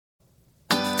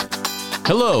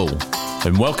Hello,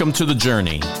 and welcome to The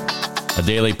Journey, a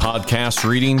daily podcast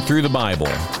reading through the Bible.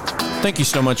 Thank you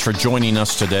so much for joining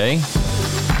us today.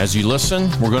 As you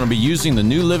listen, we're going to be using the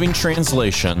New Living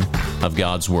Translation of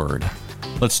God's Word.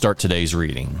 Let's start today's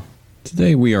reading.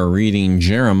 Today we are reading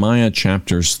Jeremiah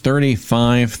chapters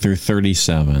 35 through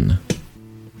 37.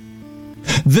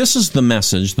 This is the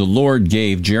message the Lord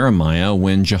gave Jeremiah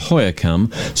when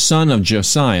Jehoiakim, son of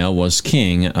Josiah, was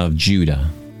king of Judah.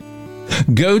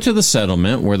 Go to the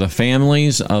settlement where the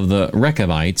families of the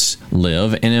Rechabites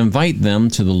live and invite them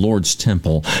to the Lord's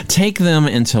temple. Take them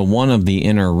into one of the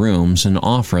inner rooms and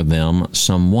offer them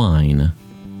some wine.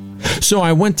 So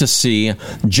I went to see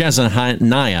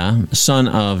Jezaniah, son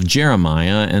of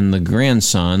Jeremiah, and the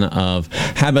grandson of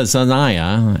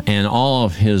Habazaniah, and all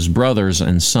of his brothers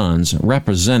and sons,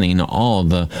 representing all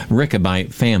the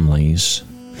Rechabite families.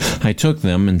 I took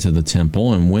them into the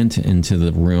temple and went into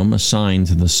the room assigned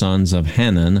to the sons of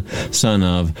Hanan, son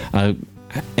of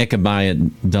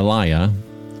Echabadiah,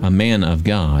 a man of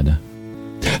God.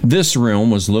 This room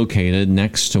was located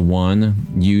next to one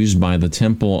used by the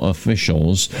temple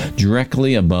officials,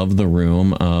 directly above the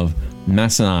room of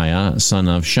Maaseiah, son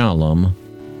of Shallum,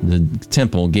 the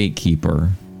temple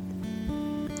gatekeeper.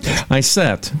 I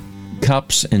set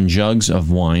cups and jugs of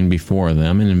wine before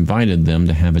them and invited them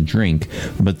to have a drink,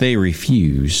 but they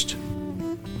refused.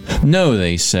 No,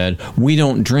 they said, we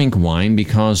don't drink wine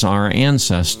because our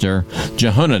ancestor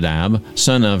Jehonadab,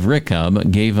 son of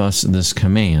Rechab, gave us this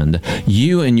command.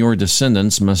 You and your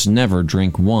descendants must never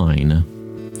drink wine,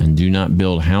 and do not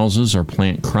build houses or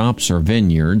plant crops or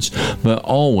vineyards, but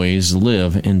always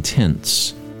live in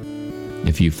tents.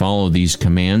 If you follow these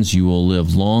commands, you will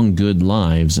live long, good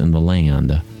lives in the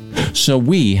land. So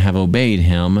we have obeyed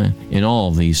him in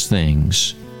all these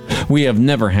things. We have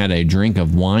never had a drink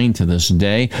of wine to this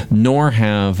day, nor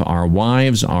have our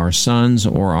wives, our sons,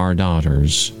 or our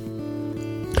daughters.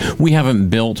 We haven't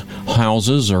built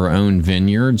houses or owned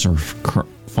vineyards or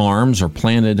farms or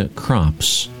planted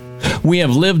crops. We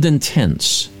have lived in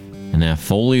tents and have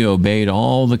fully obeyed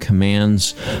all the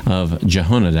commands of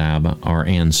Jehonadab, our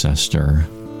ancestor.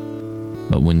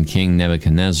 But when King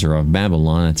Nebuchadnezzar of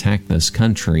Babylon attacked this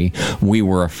country, we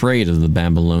were afraid of the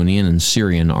Babylonian and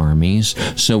Syrian armies,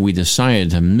 so we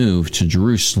decided to move to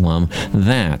Jerusalem.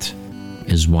 That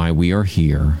is why we are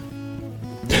here.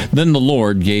 Then the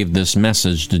Lord gave this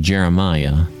message to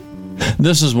Jeremiah.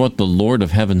 This is what the Lord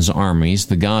of Heaven's armies,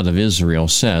 the God of Israel,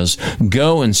 says.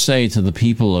 Go and say to the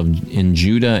people in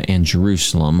Judah and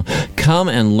Jerusalem, come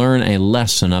and learn a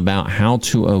lesson about how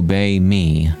to obey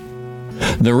me.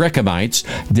 The Rechabites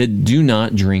do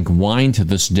not drink wine to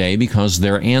this day because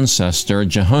their ancestor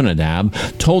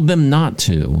Jehonadab told them not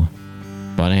to.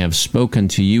 But I have spoken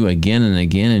to you again and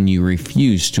again, and you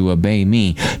refuse to obey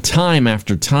me. Time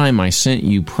after time I sent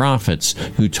you prophets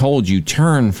who told you,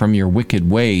 turn from your wicked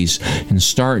ways and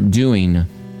start doing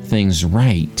things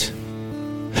right.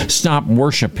 Stop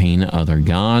worshiping other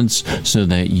gods so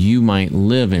that you might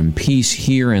live in peace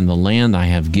here in the land I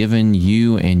have given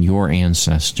you and your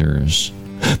ancestors.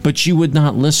 But you would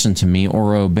not listen to me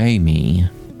or obey me.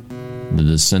 The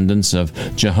descendants of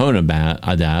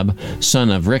Jehonadab, son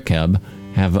of Rechab,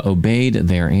 have obeyed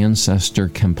their ancestor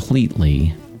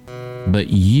completely, but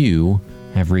you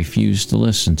have refused to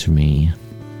listen to me.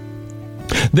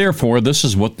 Therefore, this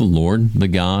is what the Lord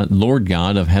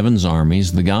God of Heaven's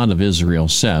armies, the God of Israel,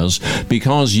 says,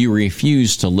 because you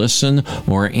refuse to listen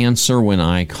or answer when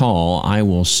I call, I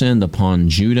will send upon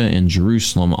Judah and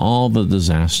Jerusalem all the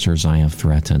disasters I have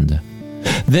threatened.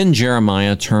 Then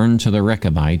Jeremiah turned to the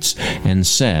Rechabites and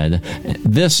said,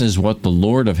 this is what the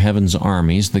Lord of Heaven's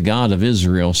armies, the God of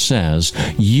Israel, says.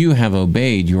 You have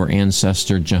obeyed your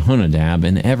ancestor Jehonadab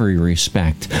in every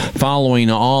respect,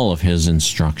 following all of his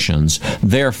instructions.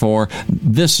 Therefore,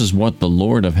 this is what the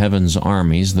Lord of Heaven's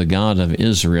armies, the God of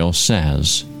Israel,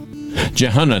 says.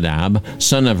 Jehonadab,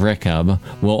 son of Rechab,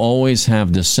 will always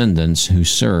have descendants who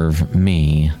serve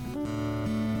me.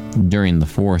 During the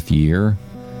 4th year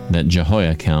that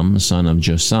Jehoiakim, son of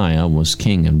Josiah, was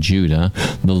king of Judah,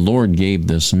 the Lord gave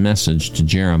this message to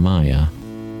Jeremiah.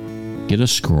 Get a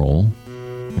scroll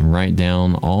and write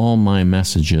down all my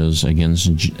messages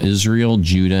against Israel,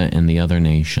 Judah, and the other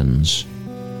nations.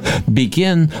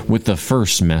 Begin with the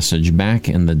first message back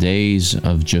in the days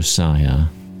of Josiah,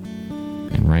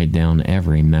 and write down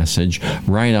every message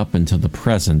right up until the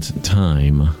present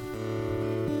time.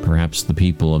 Perhaps the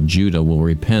people of Judah will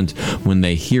repent when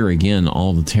they hear again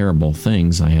all the terrible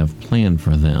things I have planned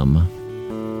for them.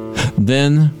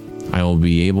 Then I will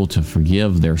be able to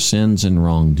forgive their sins and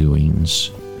wrongdoings.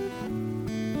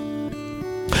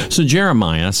 So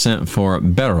Jeremiah sent for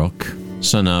Baruch,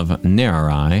 son of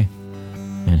Neriah,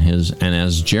 and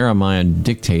as Jeremiah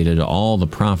dictated all the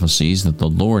prophecies that the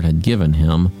Lord had given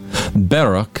him,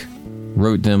 Baruch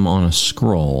wrote them on a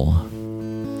scroll.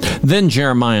 Then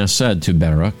Jeremiah said to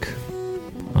Baruch,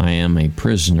 I am a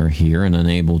prisoner here and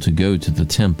unable to go to the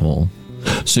temple.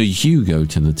 So you go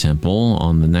to the temple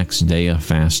on the next day of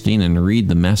fasting and read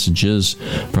the messages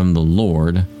from the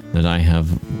Lord that I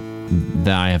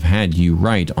have had you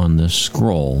write on this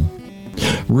scroll.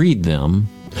 Read them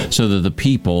so that the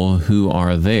people who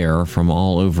are there from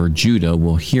all over Judah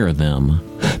will hear them.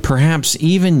 Perhaps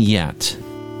even yet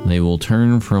they will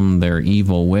turn from their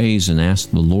evil ways and ask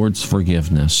the Lord's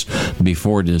forgiveness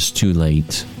before it is too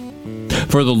late.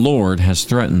 For the Lord has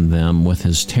threatened them with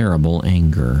his terrible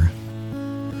anger.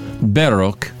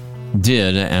 Baruch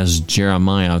did as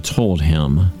Jeremiah told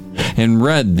him, and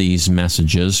read these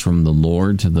messages from the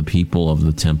Lord to the people of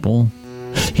the temple.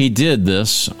 He did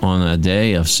this on a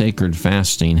day of sacred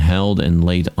fasting held in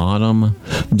late autumn,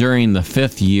 during the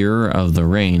 5th year of the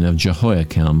reign of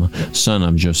Jehoiakim, son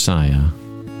of Josiah.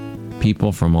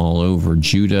 People from all over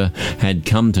Judah had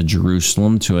come to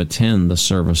Jerusalem to attend the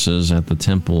services at the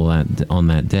temple on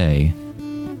that day.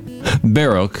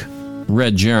 Baruch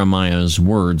read Jeremiah's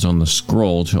words on the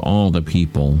scroll to all the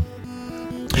people.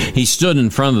 He stood in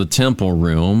front of the temple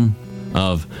room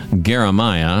of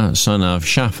Jeremiah, son of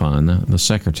Shaphan, the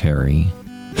secretary.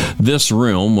 This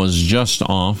room was just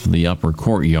off the upper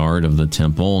courtyard of the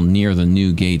temple near the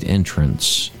new gate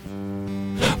entrance.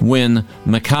 When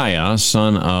Micaiah,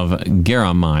 son of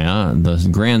Jeremiah, the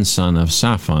grandson of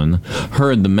Shaphan,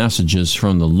 heard the messages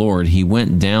from the Lord, he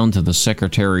went down to the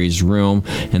secretary's room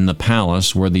in the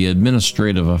palace where the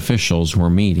administrative officials were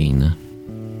meeting.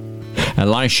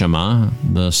 Elishama,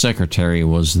 the secretary,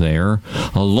 was there,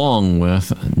 along with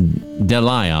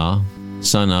Delaiah,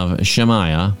 son of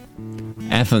Shemaiah,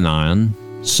 Ethaniah,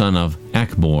 son of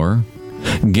Achbor,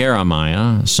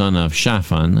 Jeremiah, son of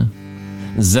Shaphan,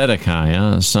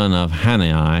 Zedekiah, son of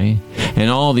Hanani, and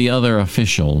all the other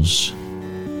officials.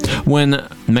 When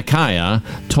Micaiah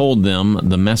told them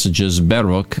the messages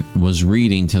Baruch was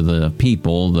reading to the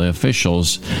people, the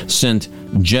officials sent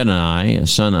Jedai,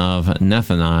 son of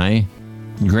Nethani,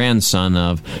 grandson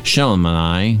of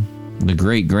Shelomai, the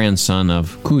great-grandson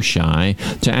of Cushai,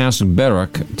 to ask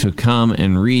Baruch to come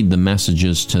and read the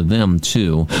messages to them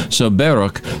too. So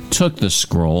Baruch took the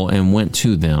scroll and went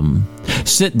to them.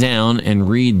 "Sit down and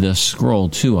read this scroll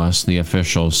to us," the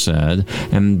officials said,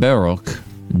 and Baruch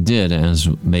did as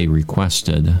they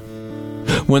requested.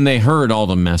 When they heard all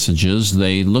the messages,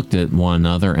 they looked at one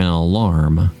another in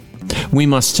alarm. "We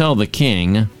must tell the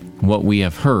king what we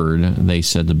have heard," they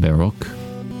said to Baruch.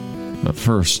 "But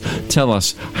first, tell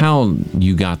us how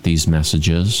you got these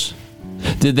messages.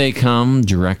 Did they come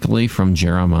directly from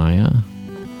Jeremiah?"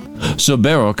 So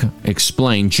Baruch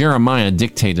explained, "Jeremiah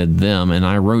dictated them, and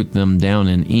I wrote them down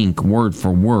in ink, word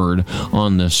for word,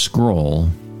 on this scroll.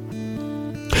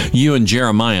 You and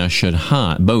Jeremiah should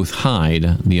both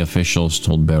hide," the officials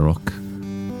told Baruch.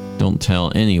 "Don't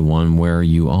tell anyone where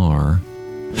you are."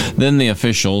 Then the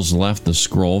officials left the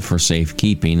scroll for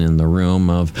safekeeping in the room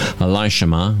of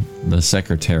Elishama, the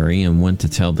secretary, and went to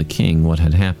tell the king what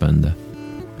had happened.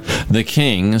 The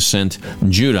king sent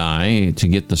Judai to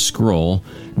get the scroll.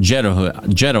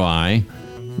 Jedai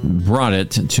brought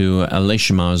it to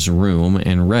Elishama's room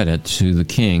and read it to the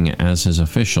king as his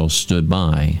officials stood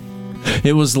by.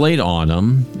 It was late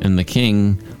autumn, and the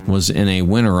king was in a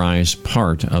winterized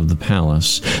part of the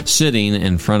palace, sitting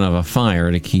in front of a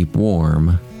fire to keep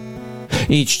warm.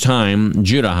 Each time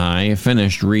Judai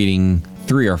finished reading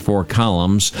 3 or 4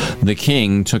 columns, the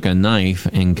king took a knife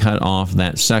and cut off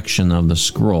that section of the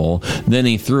scroll. Then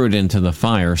he threw it into the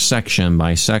fire section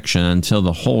by section until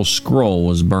the whole scroll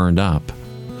was burned up.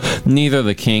 Neither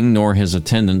the king nor his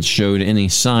attendants showed any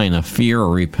sign of fear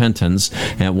or repentance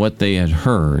at what they had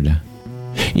heard.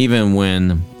 Even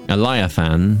when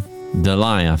Eliathan,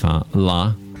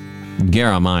 Delaiah,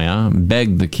 Jeremiah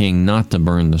begged the king not to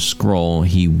burn the scroll,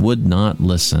 he would not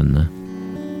listen.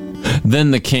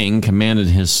 Then the king commanded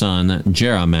his son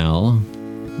Jerahmeel,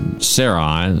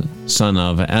 Sarai, son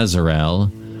of Azarel,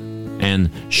 and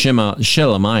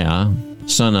Shelemiah,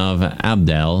 son of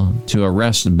Abdel, to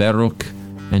arrest Baruch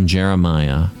and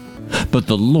Jeremiah. But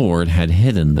the Lord had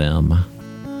hidden them.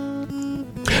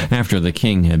 After the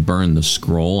king had burned the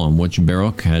scroll on which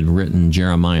Baruch had written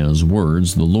Jeremiah's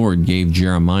words, the Lord gave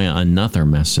Jeremiah another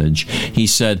message. He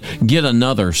said, "Get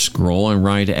another scroll and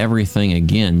write everything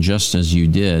again, just as you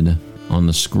did on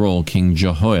the scroll King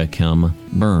Jehoiakim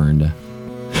burned.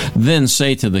 Then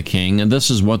say to the king, This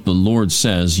is what the Lord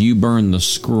says, you burn the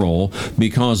scroll,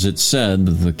 because it said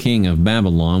that the king of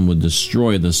Babylon would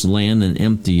destroy this land and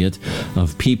empty it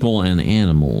of people and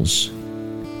animals.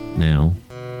 Now,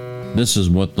 this is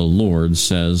what the Lord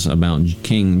says about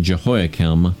King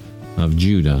Jehoiakim of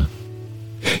Judah.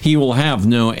 He will have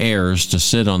no heirs to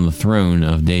sit on the throne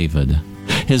of David.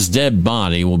 His dead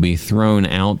body will be thrown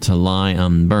out to lie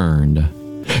unburned,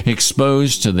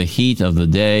 exposed to the heat of the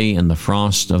day and the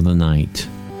frost of the night.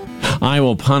 I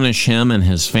will punish him and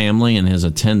his family and his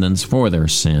attendants for their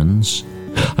sins.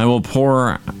 I will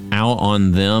pour out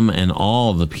on them and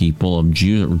all the people of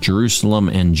Jerusalem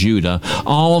and Judah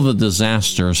all the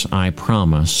disasters I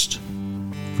promised,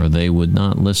 for they would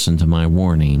not listen to my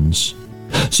warnings.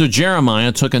 So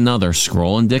Jeremiah took another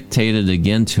scroll and dictated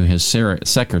again to his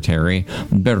secretary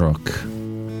Baruch.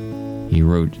 He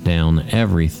wrote down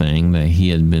everything that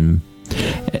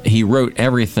He wrote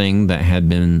everything that had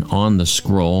been on the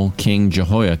scroll King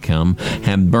Jehoiakim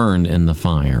had burned in the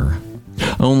fire.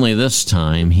 Only this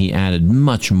time he added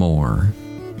much more.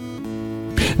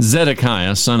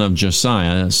 Zedekiah, son of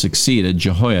Josiah, succeeded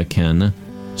Jehoiakim,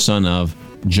 son of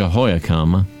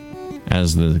Jehoiakim,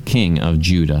 as the king of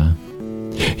Judah.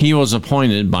 He was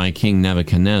appointed by King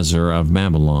Nebuchadnezzar of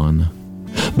Babylon.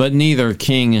 But neither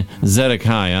King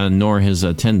Zedekiah nor his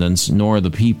attendants nor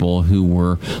the people who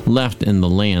were left in the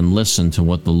land listened to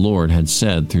what the Lord had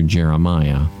said through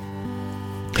Jeremiah.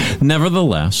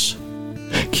 Nevertheless,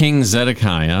 King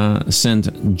Zedekiah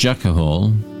sent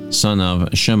Jekahol, son of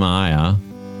Shemaiah,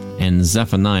 and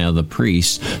Zephaniah the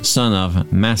priest, son of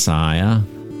Maaseiah,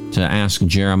 to ask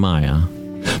Jeremiah,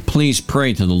 Please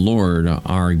pray to the Lord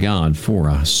our God for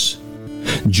us.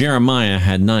 Jeremiah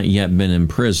had not yet been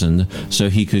imprisoned, so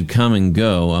he could come and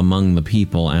go among the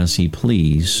people as he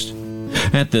pleased.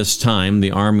 At this time,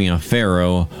 the army of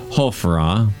Pharaoh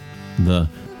Hophra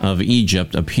of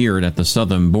Egypt appeared at the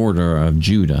southern border of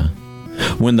Judah.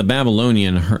 When the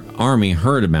Babylonian army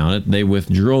heard about it, they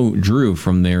withdrew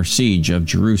from their siege of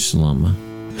Jerusalem.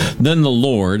 Then the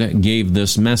Lord gave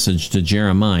this message to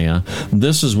Jeremiah,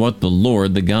 This is what the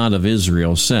Lord, the God of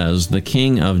Israel, says, The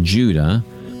king of Judah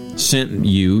sent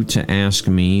you to ask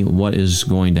me what is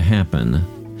going to happen.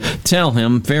 Tell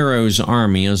him Pharaoh's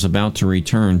army is about to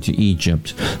return to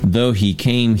Egypt, though he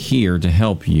came here to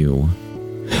help you.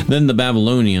 Then the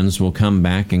Babylonians will come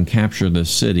back and capture the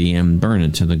city and burn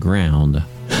it to the ground.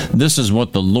 This is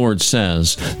what the Lord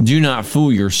says. Do not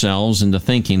fool yourselves into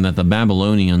thinking that the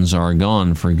Babylonians are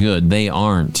gone for good. They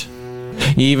aren't.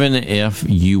 Even if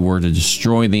you were to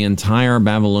destroy the entire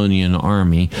Babylonian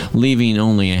army, leaving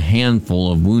only a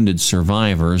handful of wounded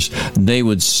survivors, they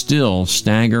would still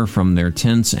stagger from their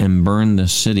tents and burn the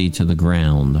city to the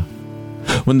ground.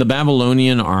 When the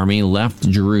Babylonian army left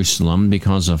Jerusalem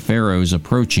because of Pharaoh's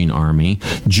approaching army,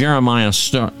 Jeremiah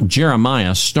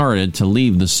started to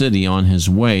leave the city on his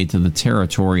way to the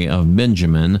territory of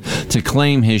Benjamin to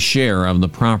claim his share of the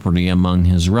property among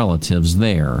his relatives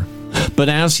there. But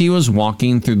as he was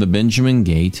walking through the Benjamin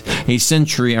gate, a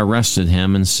sentry arrested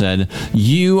him and said,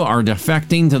 You are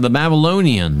defecting to the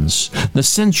Babylonians. The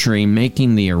sentry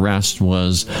making the arrest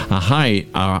was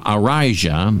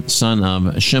Arijah, son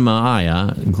of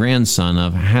Shemaiah, grandson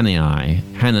of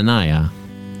Hananiah.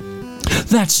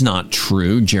 That's not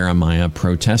true, Jeremiah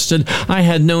protested. I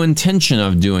had no intention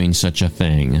of doing such a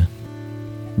thing.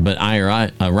 But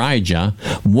Arijah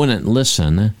wouldn't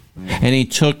listen, and he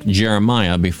took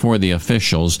Jeremiah before the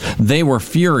officials. They were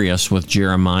furious with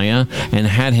Jeremiah and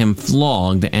had him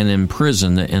flogged and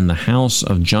imprisoned in the house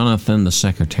of Jonathan the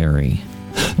secretary.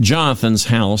 Jonathan's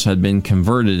house had been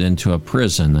converted into a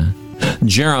prison.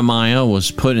 Jeremiah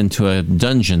was put into a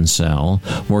dungeon cell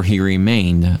where he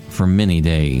remained for many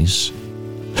days.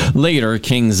 Later,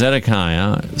 King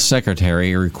Zedekiah's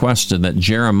secretary requested that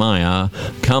Jeremiah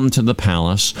come to the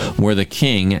palace, where the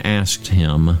king asked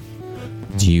him,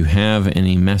 Do you have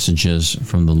any messages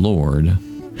from the Lord?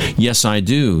 Yes, I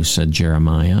do, said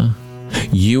Jeremiah.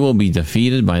 You will be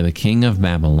defeated by the king of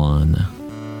Babylon.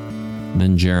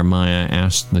 Then Jeremiah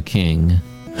asked the king,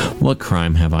 What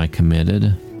crime have I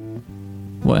committed?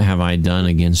 What have I done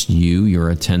against you,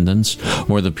 your attendants,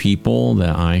 or the people,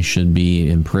 that I should be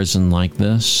imprisoned like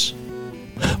this?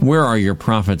 Where are your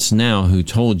prophets now who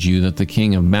told you that the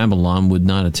king of Babylon would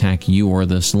not attack you or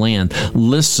this land?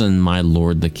 Listen, my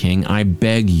lord the king, I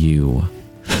beg you.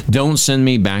 Don't send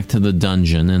me back to the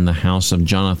dungeon in the house of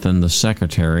Jonathan the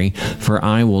secretary, for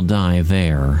I will die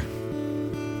there.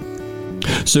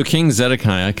 So King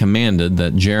Zedekiah commanded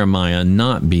that Jeremiah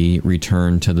not be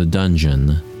returned to the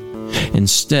dungeon.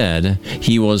 Instead,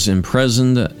 he was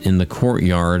imprisoned in the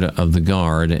courtyard of the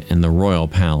guard in the royal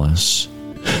palace.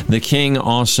 The king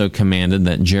also commanded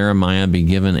that Jeremiah be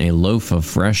given a loaf of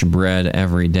fresh bread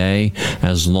every day,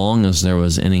 as long as there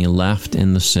was any left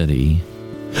in the city.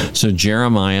 So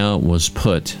Jeremiah was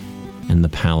put in the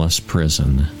palace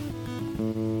prison.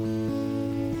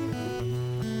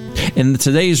 In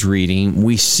today's reading,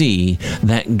 we see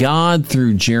that God,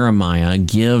 through Jeremiah,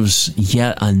 gives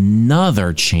yet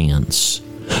another chance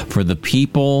for the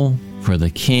people, for the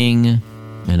king,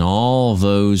 and all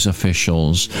those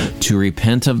officials to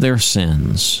repent of their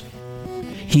sins.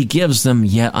 He gives them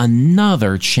yet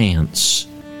another chance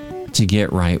to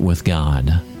get right with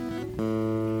God.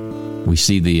 We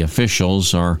see the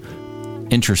officials are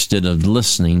interested in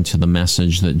listening to the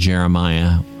message that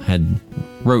Jeremiah had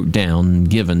wrote down and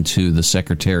given to the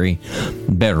secretary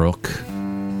Baruch.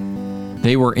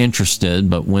 They were interested,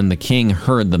 but when the king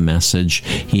heard the message,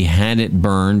 he had it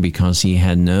burned because he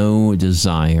had no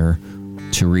desire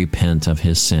to repent of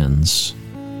his sins.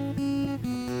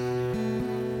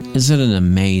 Isn't it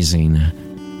amazing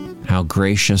how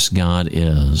gracious God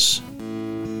is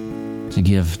to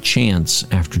give chance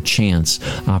after chance,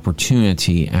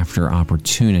 opportunity after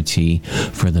opportunity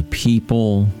for the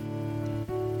people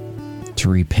to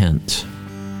repent?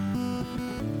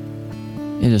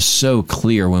 It is so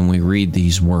clear when we read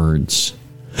these words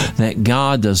that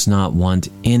God does not want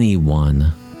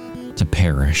anyone to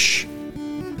perish.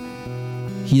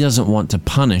 He doesn't want to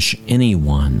punish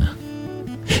anyone.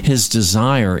 His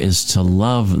desire is to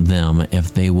love them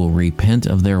if they will repent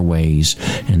of their ways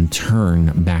and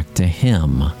turn back to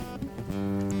Him.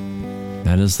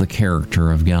 That is the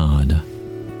character of God.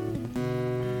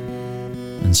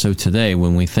 And so today,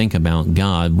 when we think about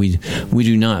God, we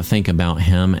do not think about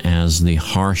Him as the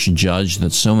harsh judge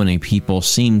that so many people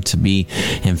seem to be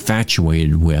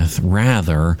infatuated with.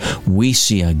 Rather, we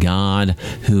see a God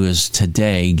who is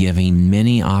today giving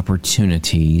many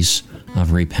opportunities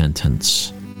of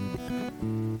repentance.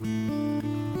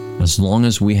 As long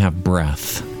as we have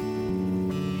breath,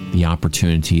 the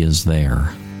opportunity is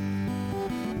there.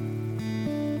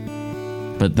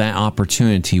 But that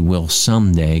opportunity will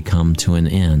someday come to an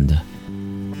end.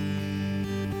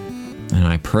 And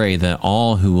I pray that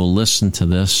all who will listen to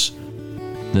this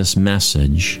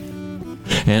message,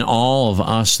 and all of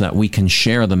us that we can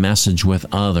share the message with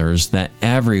others, that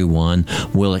everyone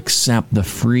will accept the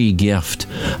free gift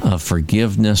of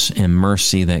forgiveness and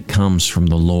mercy that comes from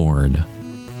the Lord.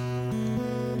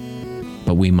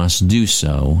 But we must do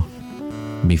so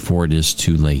before it is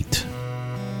too late.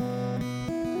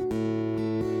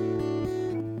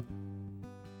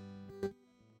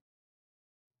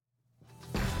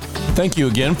 Thank you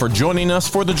again for joining us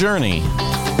for the journey.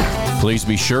 Please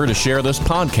be sure to share this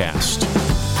podcast.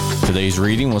 Today's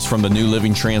reading was from the New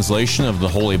Living Translation of the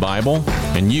Holy Bible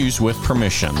and used with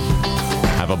permission.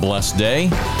 Have a blessed day,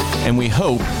 and we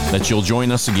hope that you'll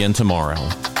join us again tomorrow.